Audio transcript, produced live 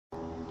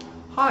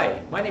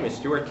Hi, my name is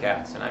Stuart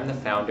Katz, and I'm the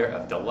founder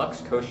of Deluxe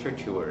Kosher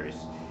Tours,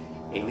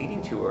 a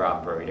leading tour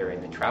operator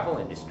in the travel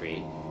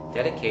industry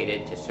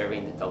dedicated to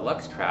serving the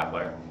deluxe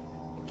traveler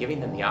and giving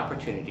them the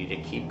opportunity to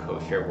keep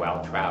kosher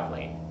while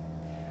traveling.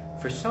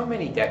 For so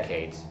many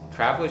decades,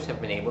 travelers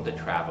have been able to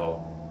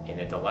travel in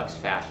a deluxe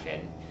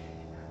fashion,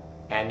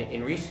 and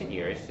in recent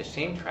years, the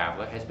same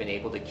traveler has been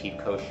able to keep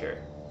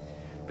kosher.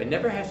 But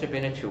never has there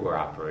been a tour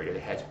operator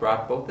that has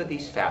brought both of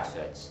these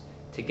facets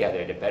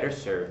together to better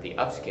serve the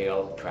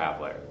upscale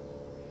traveler.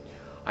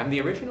 I'm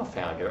the original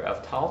founder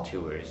of Tal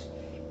Tours,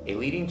 a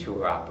leading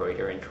tour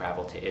operator in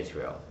travel to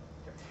Israel.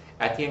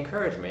 At the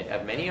encouragement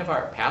of many of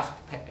our past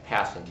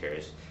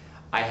passengers,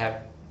 I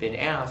have been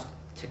asked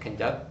to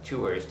conduct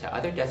tours to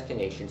other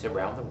destinations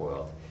around the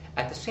world,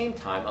 at the same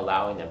time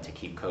allowing them to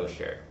keep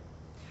kosher.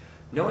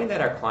 Knowing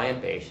that our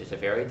client base is a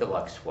very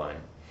deluxe one,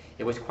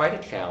 it was quite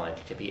a challenge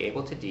to be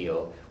able to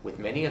deal with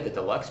many of the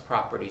deluxe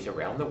properties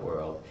around the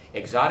world,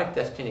 exotic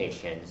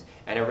destinations,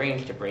 and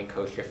arrange to bring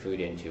kosher food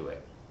into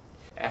it.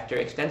 After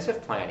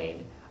extensive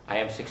planning, I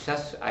am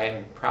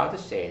proud to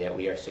say that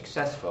we are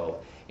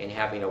successful in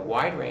having a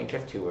wide range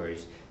of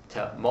tours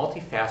to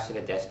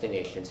multifaceted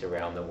destinations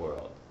around the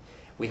world.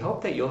 We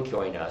hope that you'll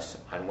join us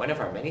on one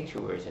of our many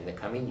tours in the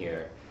coming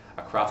year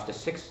across the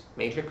 6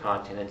 major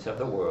continents of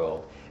the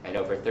world and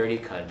over 30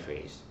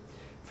 countries.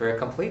 For a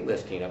complete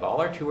listing of all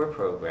our tour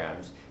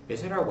programs,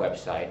 visit our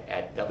website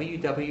at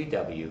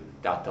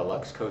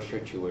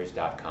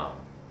www.deluxekoshertours.com.